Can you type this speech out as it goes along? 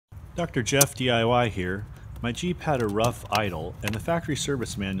Dr. Jeff DIY here. My Jeep had a rough idle, and the factory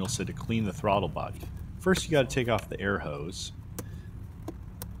service manual said to clean the throttle body. First you got to take off the air hose,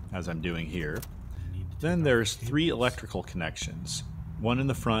 as I'm doing here. Then there's 3 electrical connections, 1 in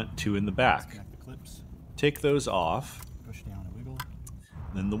the front, 2 in the back. Take those off.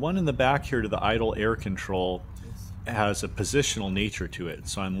 Then the one in the back here to the idle air control has a positional nature to it,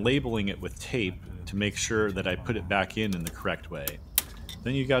 so I'm labeling it with tape to make sure that I put it back in the correct way.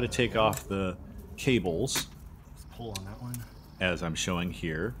 Then you got to take off the cables, pull on that one, as I'm showing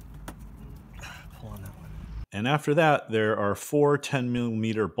here. Pull on that one. And after that, there are 4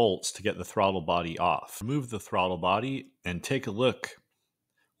 10mm bolts to get the throttle body off. Remove the throttle body and take a look.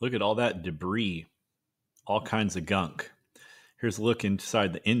 Look at all that debris, all kinds of gunk. Here's a look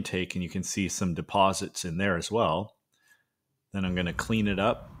inside the intake, and you can see some deposits in there as well. Then I'm going to clean it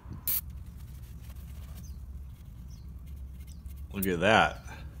up. Look at that,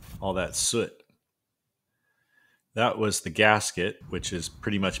 all that soot. That was the gasket, which has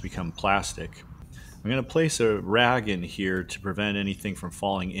pretty much become plastic. I'm going to place a rag in here to prevent anything from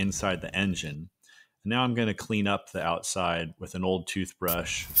falling inside the engine. And now I'm going to clean up the outside with an old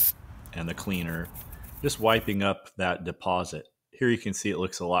toothbrush and the cleaner, just wiping up that deposit. Here you can see it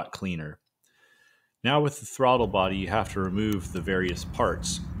looks a lot cleaner. Now with the throttle body, you have to remove the various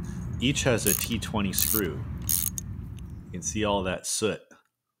parts. Each has a T20 screw. You can see all that soot.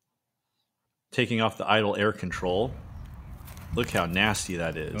 Taking off the idle air control. Look how nasty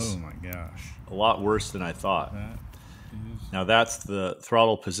that is. Oh my gosh. A lot worse than I thought. Now that's the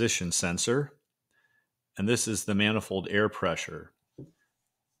throttle position sensor. And this is the manifold air pressure.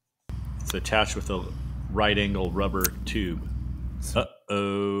 It's attached with a right angle rubber tube.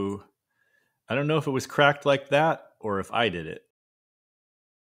 Uh-oh. I don't know if it was cracked like that or if I did it.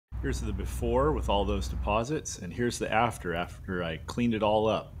 Here's the before with all those deposits, and here's the after I cleaned it all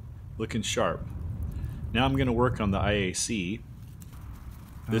up. Looking sharp. Now I'm going to work on the IAC.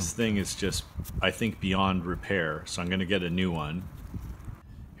 This thing is just, I think, beyond repair, so I'm going to get a new one.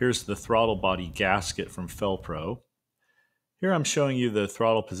 Here's the throttle body gasket from Felpro. Here I'm showing you the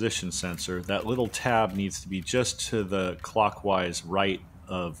throttle position sensor. That little tab needs to be just to the clockwise right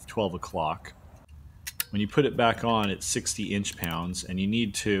of 12 o'clock. When you put it back on, it's 60 inch-pounds, and you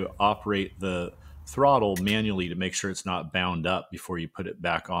need to operate the throttle manually to make sure it's not bound up before you put it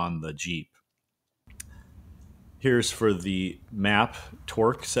back on the Jeep. Here's for the map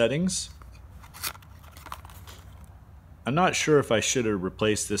torque settings. I'm not sure if I should have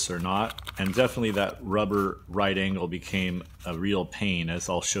replaced this or not, and definitely that rubber right angle became a real pain, as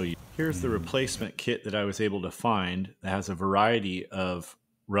I'll show you. Here's the replacement kit that I was able to find that has a variety of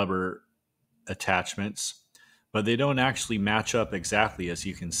rubber attachments, but they don't actually match up exactly, as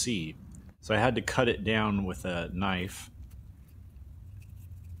you can see. So I had to cut it down with a knife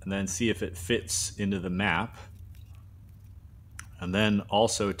and then see if it fits into the map, and then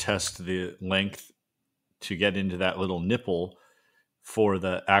also test the length to get into that little nipple for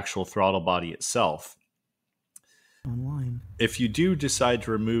the actual throttle body itself. Online. If you do decide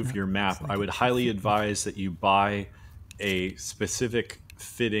to remove your map, I would highly advise that you buy a specific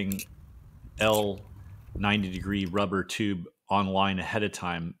fitting L 90-degree rubber tube online ahead of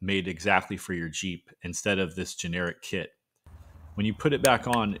time, made exactly for your Jeep, instead of this generic kit. When you put it back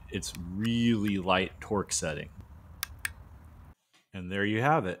on, it's really light torque setting. And there you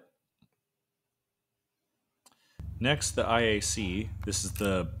have it. Next, the IAC. This is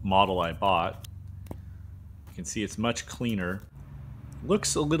the model I bought. You can see it's much cleaner.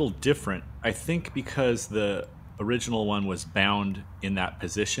 Looks a little different, I think because the original one was bound in that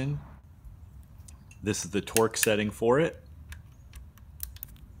position. This is the torque setting for it.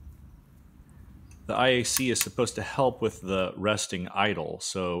 The IAC is supposed to help with the resting idle,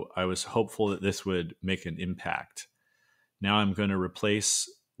 so I was hopeful that this would make an impact. Now I'm going to replace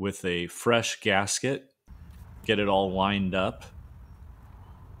with a fresh gasket, get it all lined up,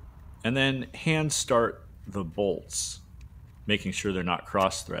 and then hand start the bolts, making sure they're not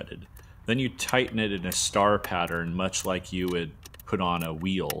cross-threaded. Then you tighten it in a star pattern, much like you would put on a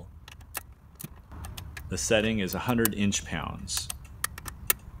wheel. The setting is 100 inch-pounds.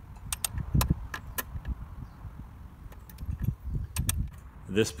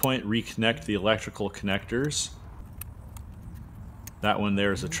 At this point, reconnect the electrical connectors. That one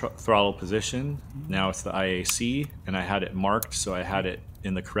there is a throttle position. Now it's the IAC, and I had it marked, so I had it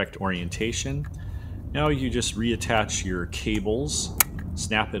in the correct orientation. Now you just reattach your cables,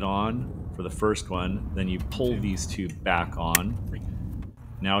 snap it on for the first one, then you pull these two back on.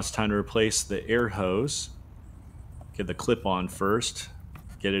 Now it's time to replace the air hose. Get the clip on first,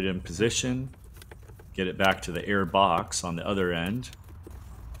 get it in position, get it back to the air box on the other end.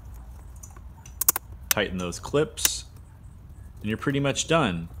 Tighten those clips, and you're pretty much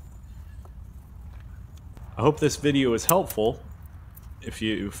done. I hope this video was helpful. If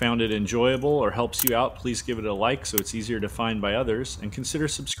you found it enjoyable or helps you out, please give it a like so it's easier to find by others, and consider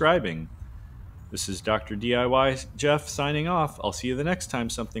subscribing. This is Dr. DIY Jeff signing off. I'll see you the next time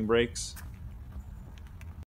something breaks.